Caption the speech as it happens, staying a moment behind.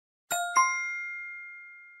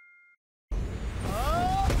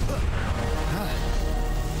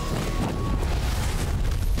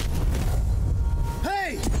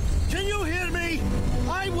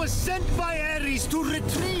sent by Ares to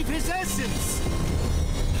retrieve his essence.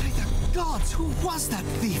 By the gods, who was that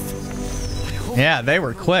thief? Yeah, they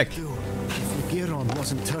were quick. If Giron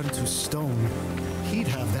wasn't turned to stone, he'd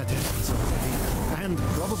have that essence already. And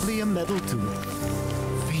probably a medal too.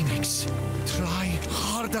 Phoenix, try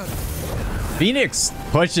harder. Phoenix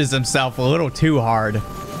pushes himself a little too hard.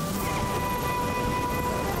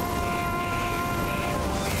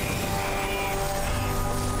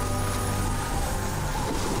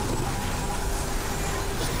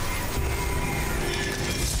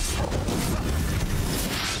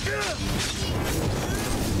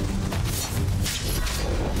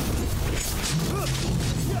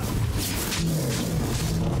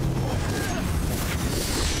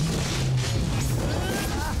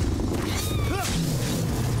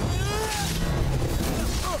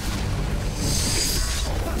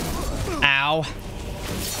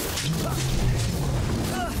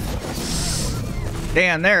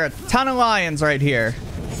 Damn, there are a ton of lions right here.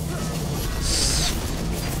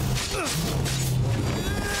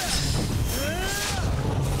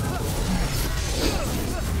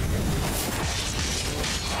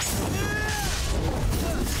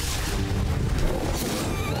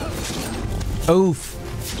 Oof.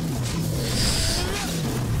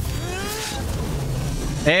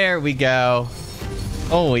 There we go.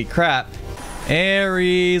 Holy crap.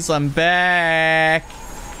 Ares, I'm back.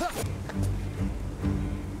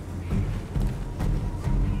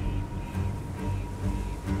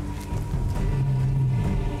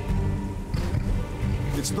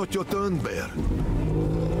 It's not your turn, Bear.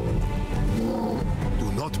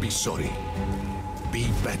 Do not be sorry. Be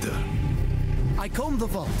better. I combed the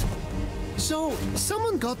vault. So,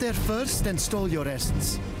 someone got there first and stole your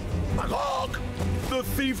essence. Magog! The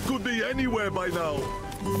thief could be anywhere by now.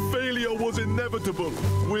 Failure was inevitable.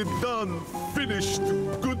 We're done. Finished.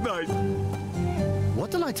 Good night.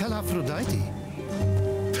 What'll I tell Aphrodite?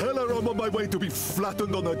 Tell her I'm on my way to be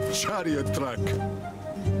flattened on a chariot track.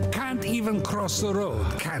 Can't even cross the road,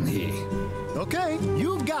 can he? Okay,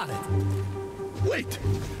 you got it. Wait!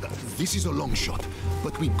 This is a long shot,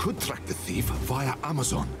 but we could track the thief via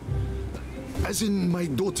Amazon. As in my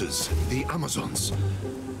daughters, the Amazons.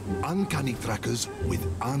 Uncanny trackers with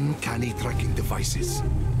uncanny tracking devices.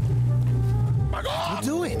 You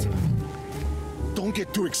do it. Don't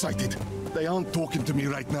get too excited. They aren't talking to me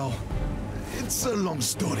right now. It's a long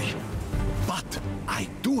story. But I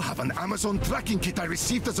do have an Amazon tracking kit I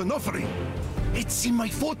received as an offering. It's in my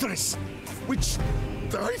fortress, which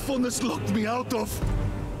Typhon has locked me out of.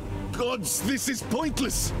 Gods, this is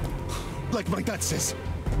pointless. Like my dad says,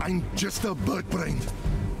 I'm just a bird-brained.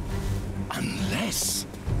 Unless...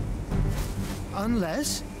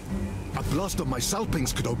 Unless? A blast of my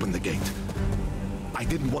salpings could open the gate. I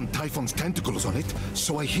didn't want Typhon's tentacles on it,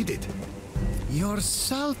 so I hid it. Your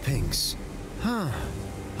salpings. Huh.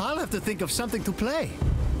 I'll have to think of something to play.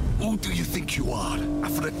 Who do you think you are,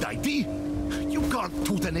 Aphrodite? You can't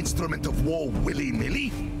toot an instrument of war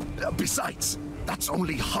willy-nilly. Besides, that's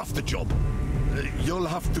only half the job. You'll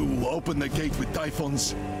have to open the gate with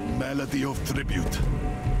Typhon's Melody of Tribute.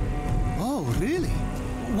 Oh, really?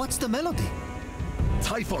 What's the melody?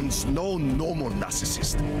 Typhon's no normal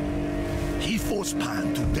narcissist. He forced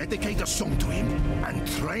Pan to dedicate a song to him and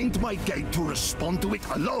trained my gate to respond to it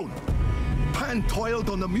alone. Pan toiled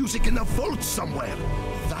on the music in a vault somewhere.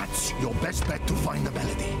 That's your best bet to find the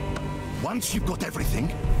melody. Once you've got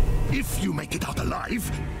everything, if you make it out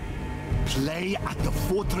alive, play at the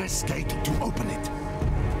fortress gate to open it.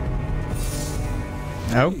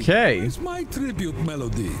 Okay. Where's my tribute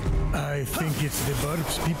melody? I think it's the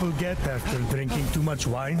burps people get after drinking too much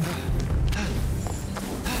wine.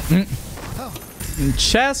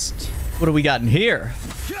 Chest. What do we got in here?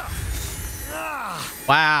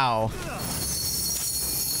 Wow.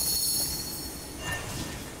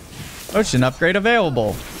 Ocean upgrade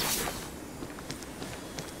available.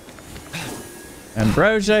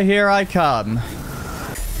 Ambrosia, here I come.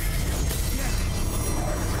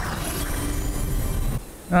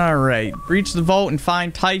 All right, breach the vault and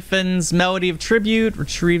find Typhon's Melody of Tribute.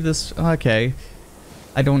 Retrieve this. Okay,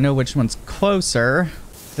 I don't know which one's closer,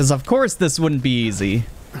 because of course this wouldn't be easy.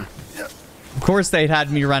 Of course they'd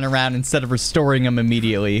had me run around instead of restoring them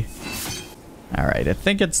immediately. All right, I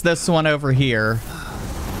think it's this one over here.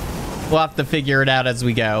 We'll have to figure it out as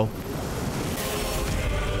we go.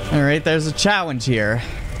 All right, there's a challenge here.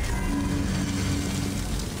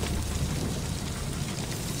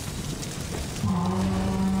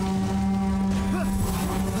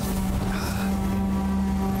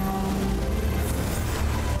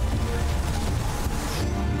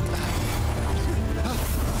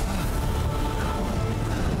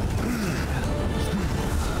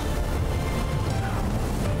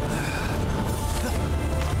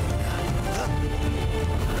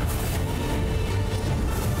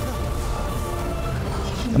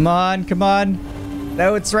 Come on, come on.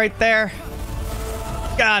 No, it's right there.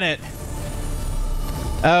 Got it.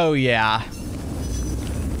 Oh, yeah.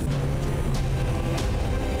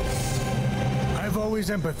 I've always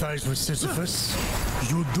empathized with Sisyphus.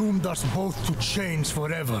 You doomed us both to chains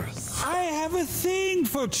forever. I have a thing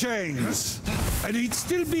for chains. And he'd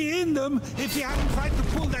still be in them if he hadn't tried to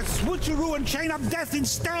pull that switcheroo and chain up death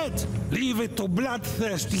instead. Leave it to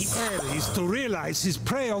bloodthirsty Ares to realize his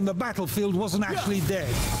prey on the battlefield wasn't actually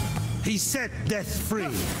dead. He set death free,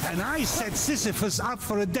 and I set Sisyphus up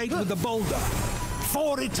for a date with the boulder.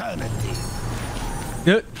 For eternity.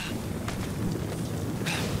 Good.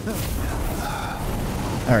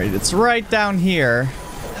 Alright, it's right down here.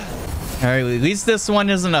 Alright, at least this one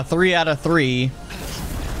isn't a 3 out of 3.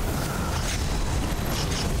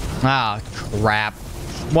 Ah, crap.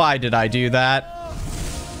 Why did I do that?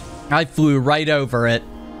 I flew right over it.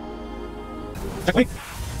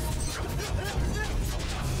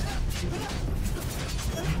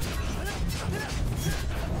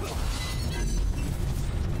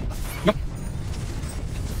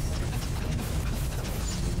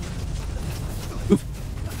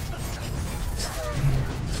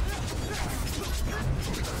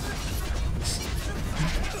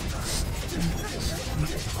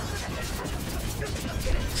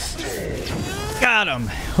 Got him.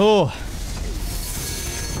 Oh.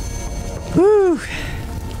 Whew.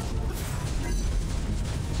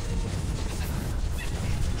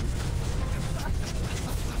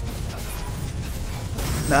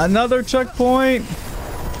 Another checkpoint.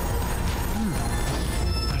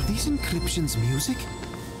 Are these encryptions music?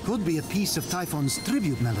 Could be a piece of Typhon's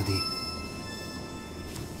tribute melody.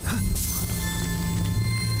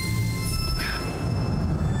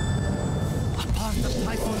 A part of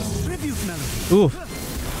Typhon's tribute melody. Ooh.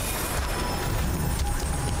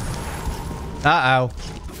 Uh-oh.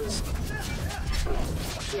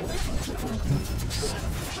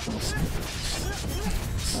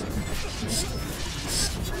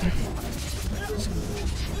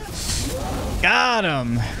 Got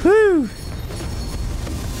him. Whew.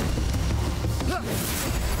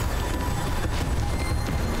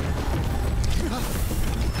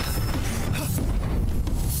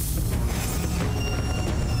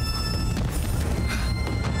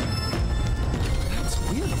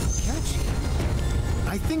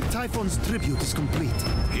 I think Typhon's tribute is complete.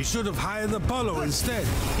 He should have hired Apollo instead.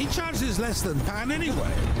 He charges less than Pan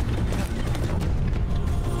anyway.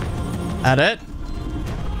 That it?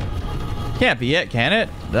 Can't be it, can it?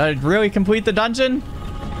 Did I really complete the dungeon?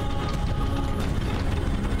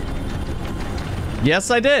 Yes,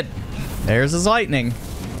 I did. There's his lightning.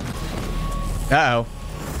 Uh-oh.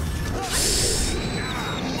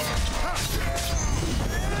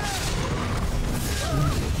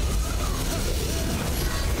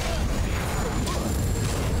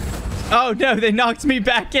 Oh no, they knocked me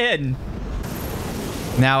back in.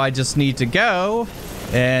 Now I just need to go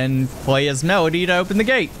and play his melody to open the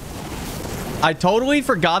gate. I totally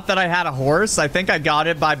forgot that I had a horse. I think I got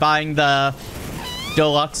it by buying the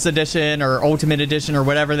deluxe edition or ultimate edition or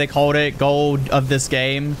whatever they called it, gold of this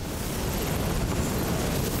game.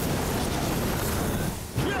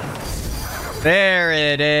 There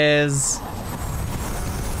it is.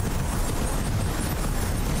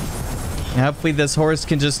 Hopefully this horse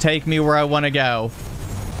can just take me where I want to go.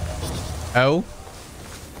 Oh?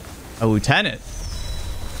 A lieutenant.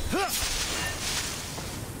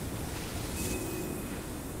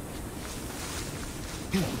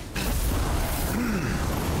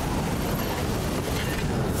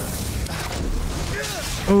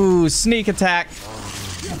 Ooh, sneak attack.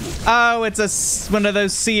 Oh, it's one of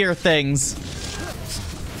those seer things.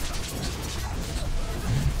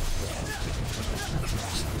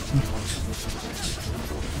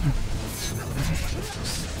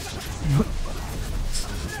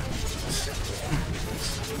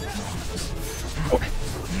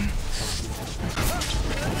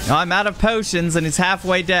 I'm out of potions and he's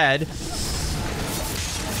halfway dead.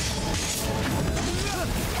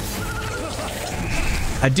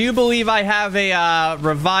 I do believe I have a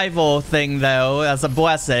revival thing, though, as a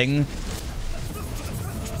blessing.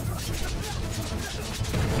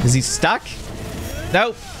 Is he stuck?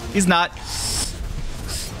 Nope, he's not.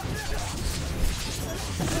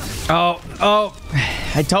 Oh,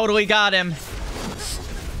 I totally got him.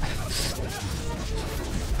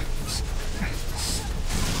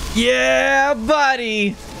 Yeah,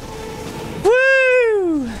 buddy.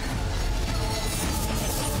 Woo!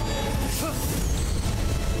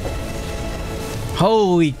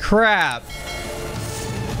 Holy crap.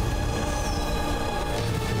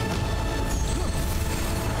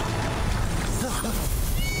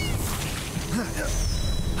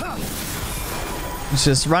 Let's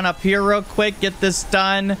just run up here real quick, get this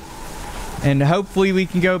done, and hopefully we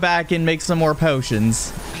can go back and make some more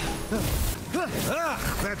potions.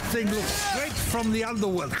 That thing looks straight from the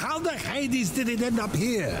underworld. How the Hades did it end up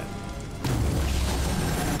here?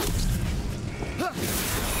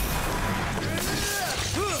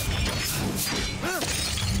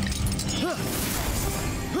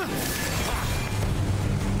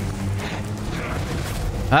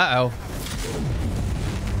 Uh-oh.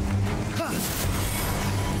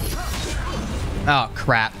 Oh,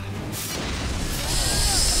 crap.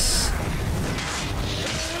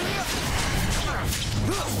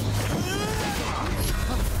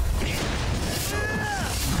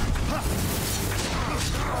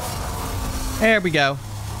 There we go.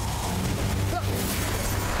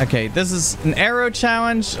 Okay, this is an arrow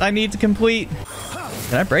challenge I need to complete.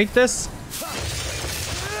 Can I break this?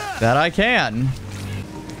 That I can.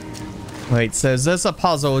 Wait, so is this a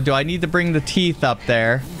puzzle? Do I need to bring the teeth up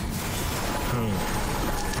there?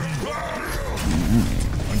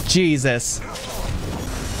 Jesus.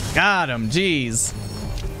 Got him, jeez.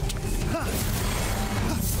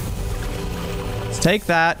 Let's take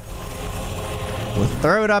that. We'll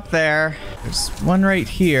throw it up there. There's one right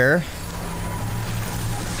here.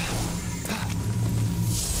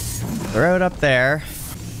 Throw it up there.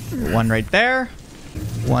 One right there.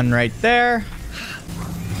 One right there.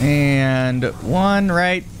 And one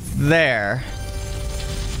right there.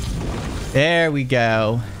 There we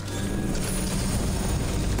go.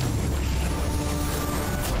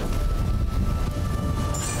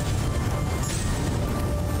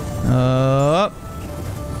 Up.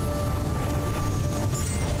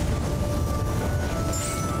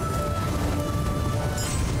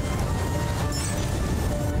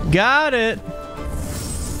 Got it.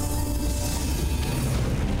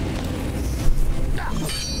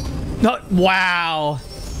 Oh, wow.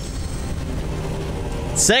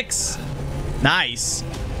 6. Nice.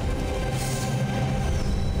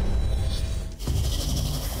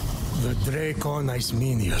 The Dracon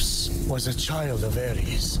Ismenius was a child of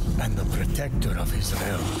Ares and the protector of his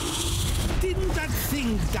realm. Didn't that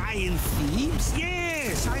thing die in Thebes?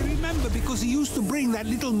 Yes, I remember, because he used to bring that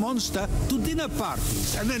little monster to dinner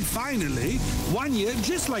parties. And then finally, one year,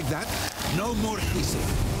 just like that, no more hissing.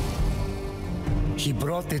 He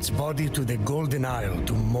brought its body to the Golden Isle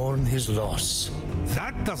to mourn his loss.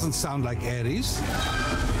 That doesn't sound like Ares.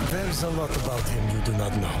 There's a lot about him you do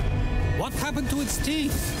not know. What happened to its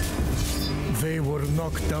teeth? They were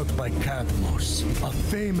knocked out by Cadmos, a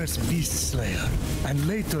famous beast slayer, and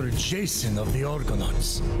later Jason of the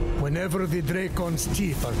Argonauts. Whenever the Dracon's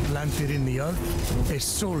teeth are planted in the earth, a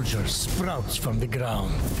soldier sprouts from the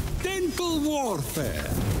ground. Dental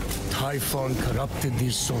warfare. Typhon corrupted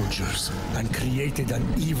these soldiers and created an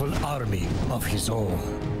evil army of his own.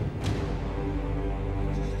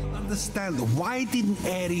 Understand, why didn't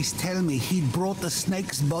Ares tell me he'd brought the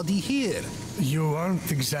snake's body here? You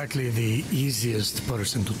aren't exactly the easiest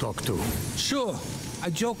person to talk to. Sure, I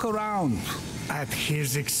joke around. At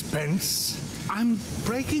his expense? I'm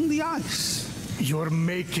breaking the ice. You're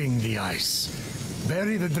making the ice.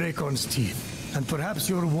 Bury the Dracon's teeth, and perhaps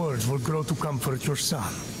your words will grow to comfort your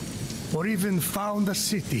son. Or even found a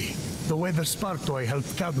city, the way the Spartoi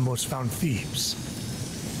helped Cadmos found Thebes.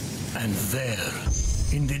 And there,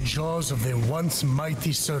 in the jaws of the once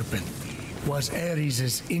mighty serpent, was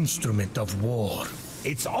Ares' instrument of war.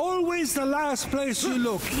 It's always the last place you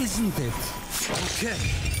look, isn't it? Okay.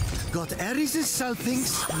 Got Ares'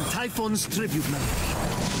 salpinx and Typhon's tribute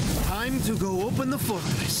melody. Time to go open the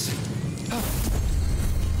fortress.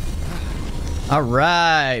 All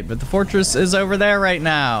right, but the fortress is over there right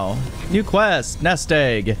now. New quest, nest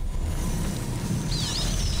egg.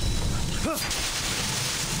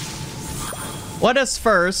 Let us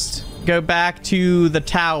first go back to the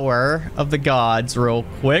Tower of the Gods real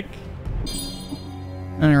quick.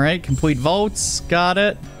 All right, complete vaults, got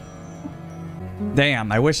it.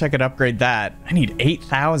 Damn, I wish I could upgrade that. I need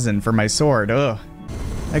 8,000 for my sword, ugh.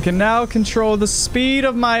 I can now control the speed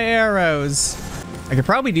of my arrows. I could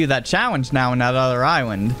probably do that challenge now in that other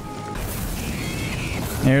island.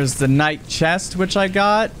 Here's the knight chest, which I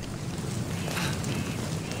got.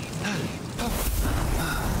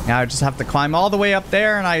 Now I just have to climb all the way up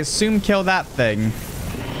there and I assume kill that thing.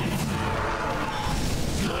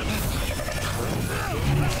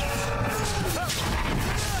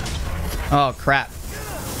 Oh, crap.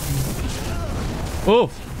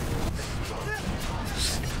 Oof.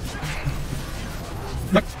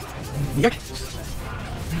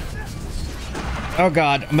 Oh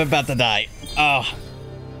god, I'm about to die. Oh.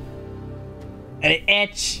 An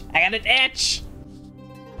itch. I got an itch.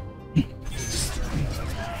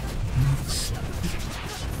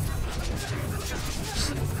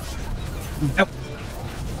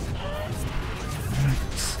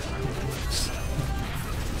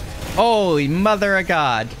 Holy mother of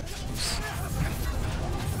God.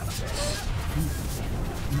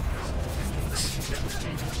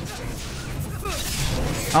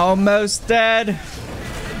 Almost dead.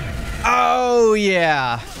 Oh,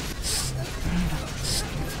 yeah.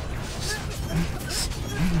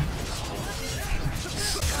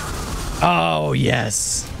 Oh,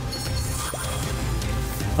 yes.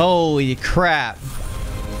 Holy crap.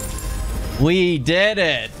 We did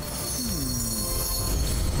it.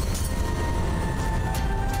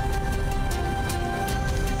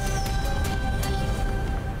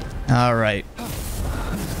 All right.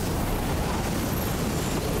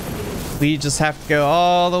 We just have to go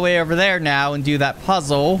all the way over there now and do that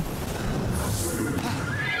puzzle.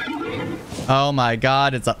 Oh my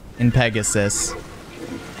God, it's up in Pegasus.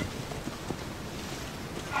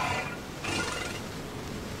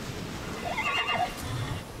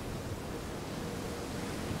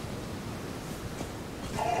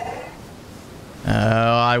 Oh,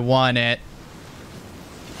 I won it.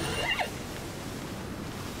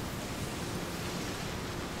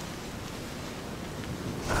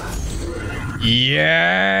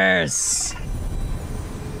 Yes!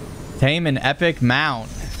 Tame an epic mount.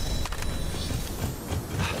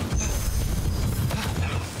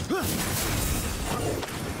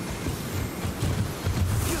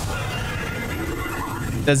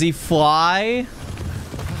 Does he fly?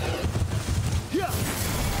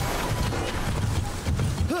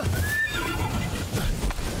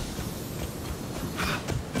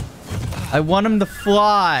 I want him to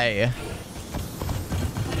fly.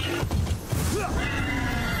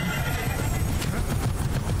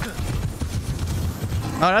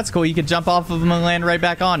 Oh, that's cool. You could jump off of him and land right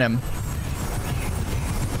back on him.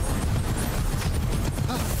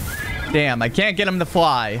 Damn, I can't get him to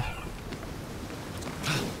fly.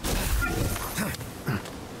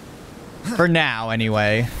 For now,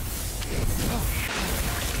 anyway.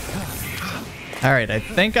 Alright, I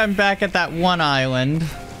think I'm back at that one island.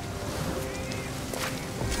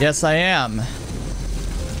 Yes, I am.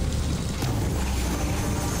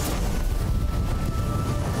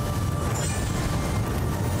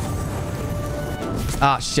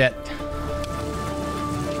 Ah, shit.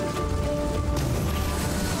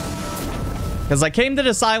 Because I came to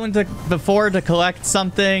this island before to collect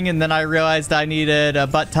something, and then I realized I needed a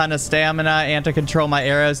butt ton of stamina and to control my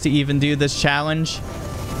arrows to even do this challenge.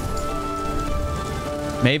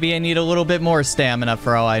 Maybe I need a little bit more stamina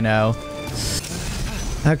for all I know.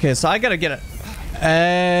 Okay, so I gotta get it.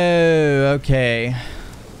 Oh, okay.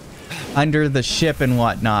 Under the ship and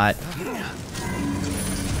whatnot.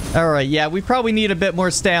 Alright, yeah, we probably need a bit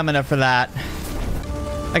more stamina for that.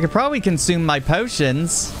 I could probably consume my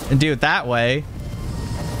potions and do it that way.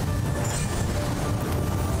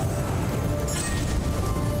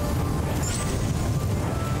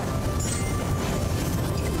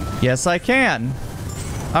 Yes, I can.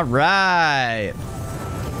 Alright.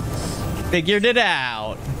 Figured it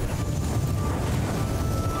out.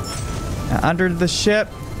 Now, under the ship.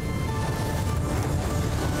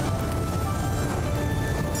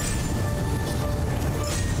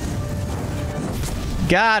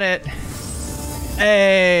 Got it.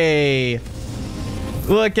 Hey.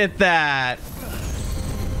 Look at that.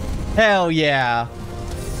 Hell yeah.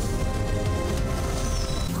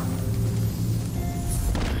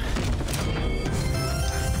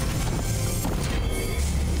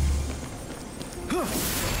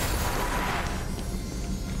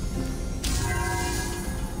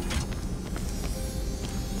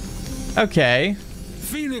 Okay.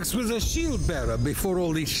 Fenyx was a shield bearer before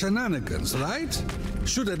all these shenanigans, right?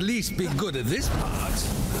 Should at least be good at this part.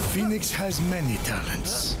 Fenyx has many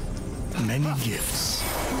talents, many gifts.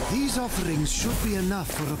 These offerings should be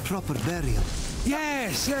enough for a proper burial.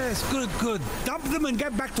 Yes, good. Dump them and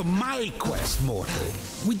get back to my quest, mortal.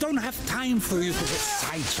 We don't have time for you to get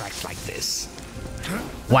sidetracked like this.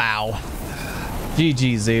 Wow.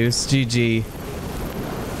 GG, Zeus. GG.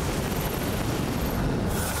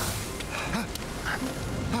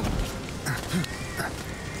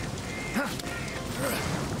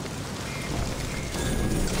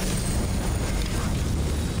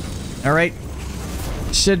 All right.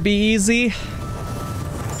 Should be easy.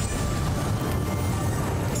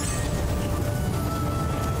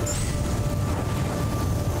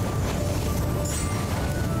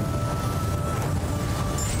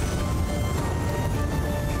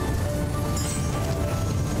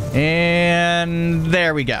 And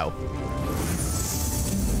there we go.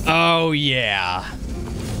 Oh, yeah.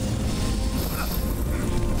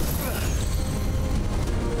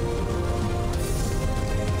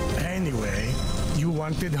 Anyway, you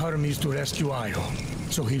wanted Hermes to rescue Io.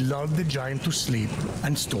 So he lulled the giant to sleep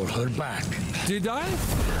and stole her back. Did I?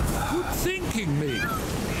 Good thinking,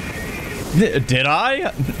 mate. Did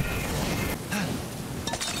I?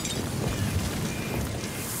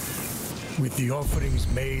 With the offerings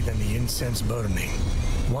made and the incense burning,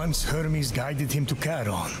 once Hermes guided him to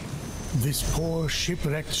Charon, this poor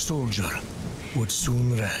shipwrecked soldier would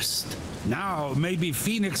soon rest. Now, maybe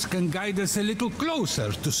Fenyx can guide us a little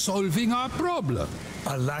closer to solving our problem.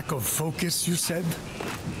 A lack of focus, you said?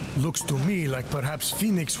 Looks to me like perhaps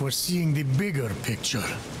Fenyx was seeing the bigger picture.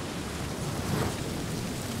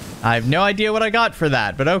 I have no idea what I got for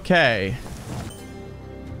that, but okay.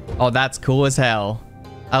 Oh, that's cool as hell.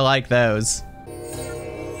 I like those.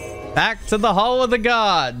 Back to the Hall of the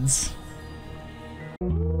Gods.